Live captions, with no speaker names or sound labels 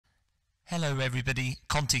Hello everybody,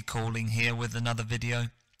 Conti calling here with another video.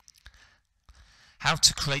 How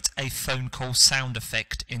to create a phone call sound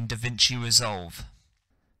effect in DaVinci Resolve.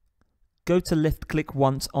 Go to left click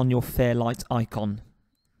once on your Fairlight icon.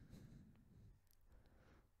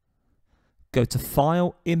 Go to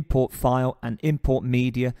File, and Import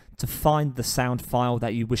Media to find the sound file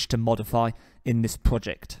that you wish to modify in this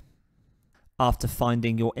project. After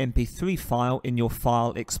finding your MP3 file in your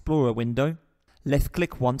File Explorer window, left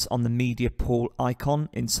click once on the media pool icon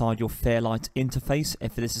inside your Fairlight interface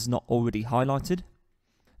if this is not already highlighted.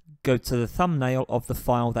 Go to the thumbnail of the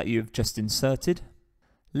file that you have just inserted.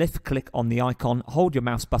 Left click on the icon, hold your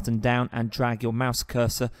mouse button down and drag your mouse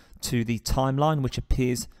cursor to the timeline which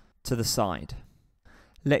appears to the side.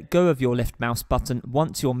 Let go of your left mouse button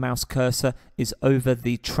once your mouse cursor is over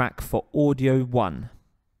the track for audio 1.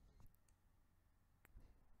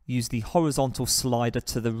 Use the horizontal slider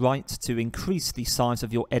to the right to increase the size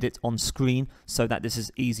of your edit on screen so that this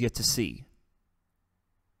is easier to see.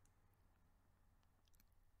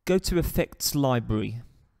 Go to Effects Library.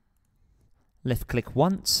 Left click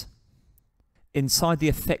once. Inside the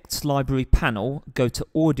Effects Library panel, go to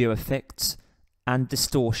Audio Effects and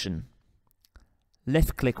Distortion.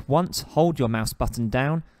 Left click once, hold your mouse button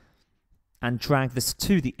down and drag this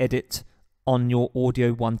to the edit on your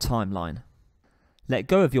Audio 1 timeline. Let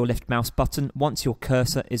go of your left mouse button once your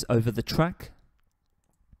cursor is over the track.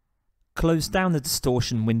 Close down the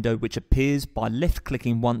distortion window which appears by left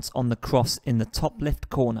clicking once on the cross in the top left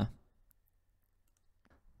corner.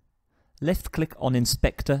 Left click on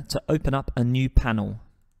Inspector to open up a new panel.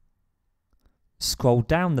 Scroll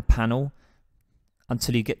down the panel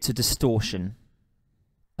until you get to Distortion.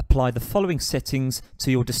 Apply the following settings to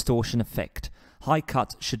your distortion effect. High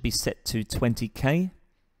cut should be set to 20K.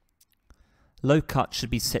 Low cut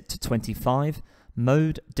should be set to 25,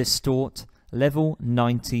 mode distort, level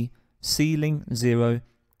 90, ceiling 0,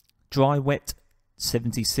 dry wet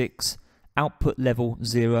 76, output level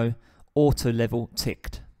 0, auto level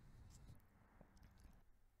ticked.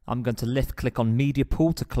 I'm going to left click on media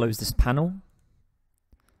pool to close this panel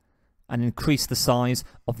and increase the size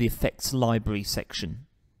of the effects library section.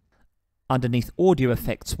 Underneath audio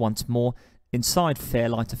effects once more, inside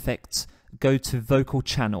Fairlight effects, go to vocal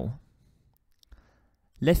channel.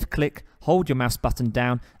 Left click, hold your mouse button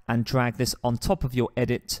down and drag this on top of your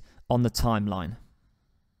edit on the timeline,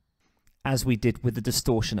 as we did with the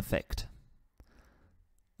distortion effect.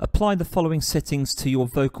 Apply the following settings to your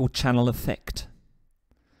vocal channel effect.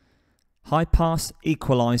 High pass,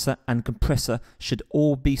 equalizer and compressor should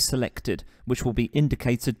all be selected, which will be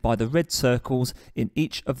indicated by the red circles in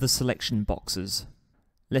each of the selection boxes.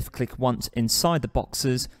 Left click once inside the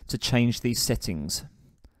boxes to change these settings.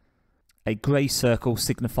 A grey circle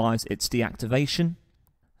signifies its deactivation.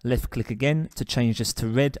 Left click again to change this to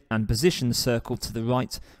red and position the circle to the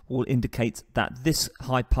right will indicate that this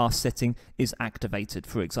high pass setting is activated,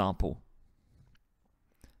 for example.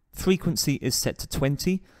 Frequency is set to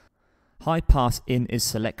 20. High pass in is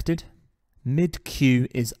selected. Mid Q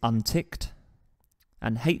is unticked.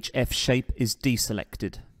 And HF shape is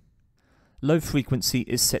deselected. Low frequency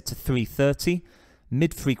is set to 330.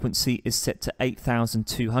 Mid frequency is set to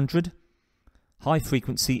 8200. High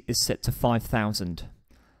frequency is set to 5000.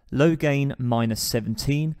 Low gain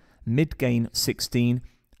 -17, mid gain 16,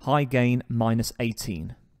 high gain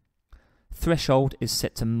 -18. Threshold is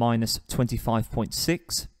set to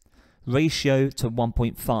 -25.6, ratio to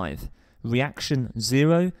 1.5, reaction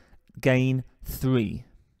 0, gain 3.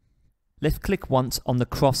 Left click once on the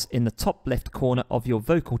cross in the top left corner of your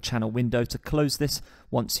vocal channel window to close this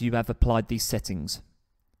once you have applied these settings.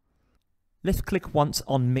 Left click once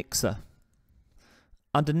on Mixer.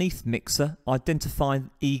 Underneath Mixer, identify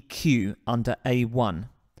EQ under A1,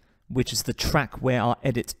 which is the track where our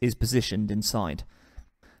edit is positioned inside.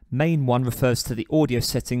 Main 1 refers to the audio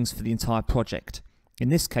settings for the entire project. In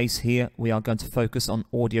this case here, we are going to focus on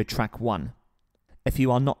audio track 1. If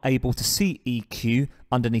you are not able to see EQ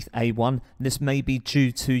underneath A1, this may be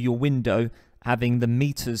due to your window having the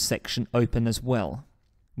meters section open as well,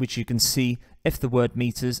 which you can see if the word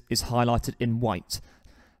meters is highlighted in white.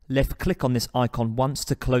 Left click on this icon once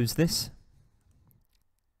to close this,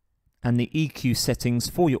 and the EQ settings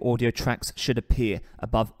for your audio tracks should appear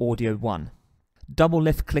above audio 1. Double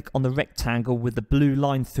left click on the rectangle with the blue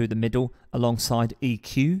line through the middle alongside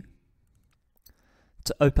EQ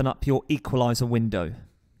to open up your equalizer window.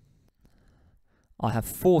 I have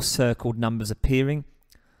 4 circled numbers appearing.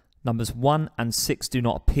 Numbers 1 and 6 do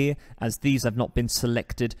not appear as these have not been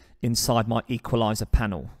selected inside my equalizer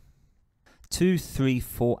panel. 2, 3,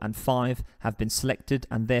 4 and 5 have been selected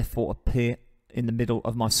and therefore appear in the middle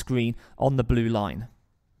of my screen on the blue line.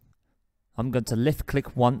 I'm going to left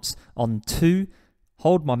click once on 2,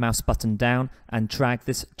 hold my mouse button down and drag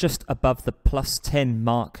this just above the +10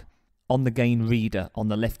 mark on the gain reader on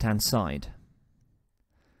the left hand side.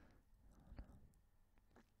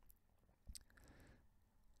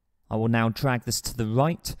 I will now drag this to the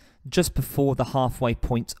right, just before the halfway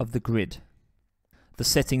point of the grid. The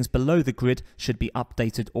settings below the grid should be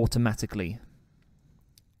updated automatically.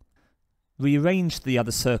 Rearrange the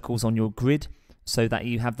other circles on your grid so that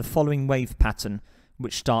you have the following wave pattern,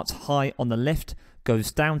 which starts high on the left,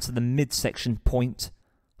 goes down to the midsection point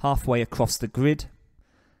halfway across the grid,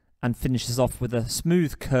 and finishes off with a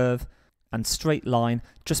smooth curve and straight line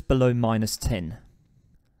just below -10,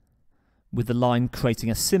 with the line creating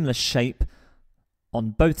a similar shape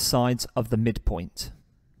on both sides of the midpoint.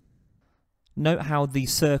 Note how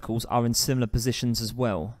these circles are in similar positions as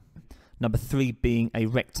well, number 3 being a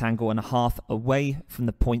rectangle and a half away from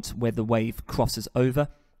the point where the wave crosses over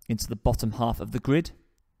into the bottom half of the grid,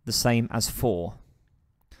 the same as 4.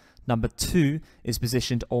 Number 2 is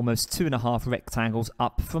positioned almost 2.5 rectangles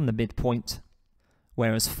up from the midpoint,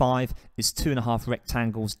 whereas 5 is 2.5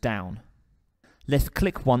 rectangles down. Left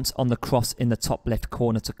click once on the cross in the top left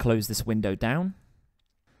corner to close this window down,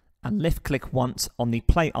 and left click once on the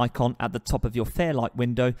play icon at the top of your Fairlight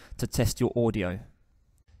window to test your audio.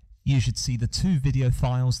 You should see the 2 video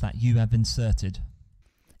files that you have inserted.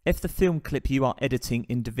 If the film clip you are editing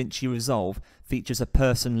in DaVinci Resolve features a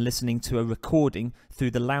person listening to a recording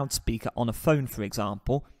through the loudspeaker on a phone, for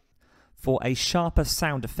example, for a sharper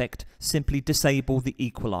sound effect, simply disable the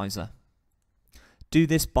equalizer. Do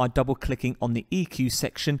this by double-clicking on the EQ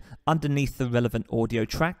section underneath the relevant audio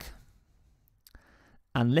track,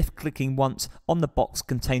 and left-clicking once on the box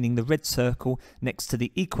containing the red circle next to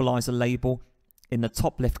the equalizer label in the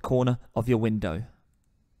top left corner of your window.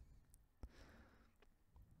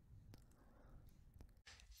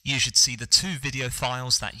 You should see the 2 video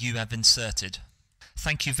files that you have inserted.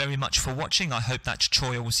 Thank you very much for watching. I hope that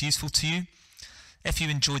tutorial was useful to you. If you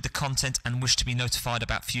enjoyed the content and wish to be notified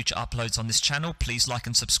about future uploads on this channel, please like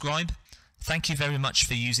and subscribe. Thank you very much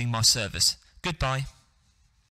for using my service. Goodbye.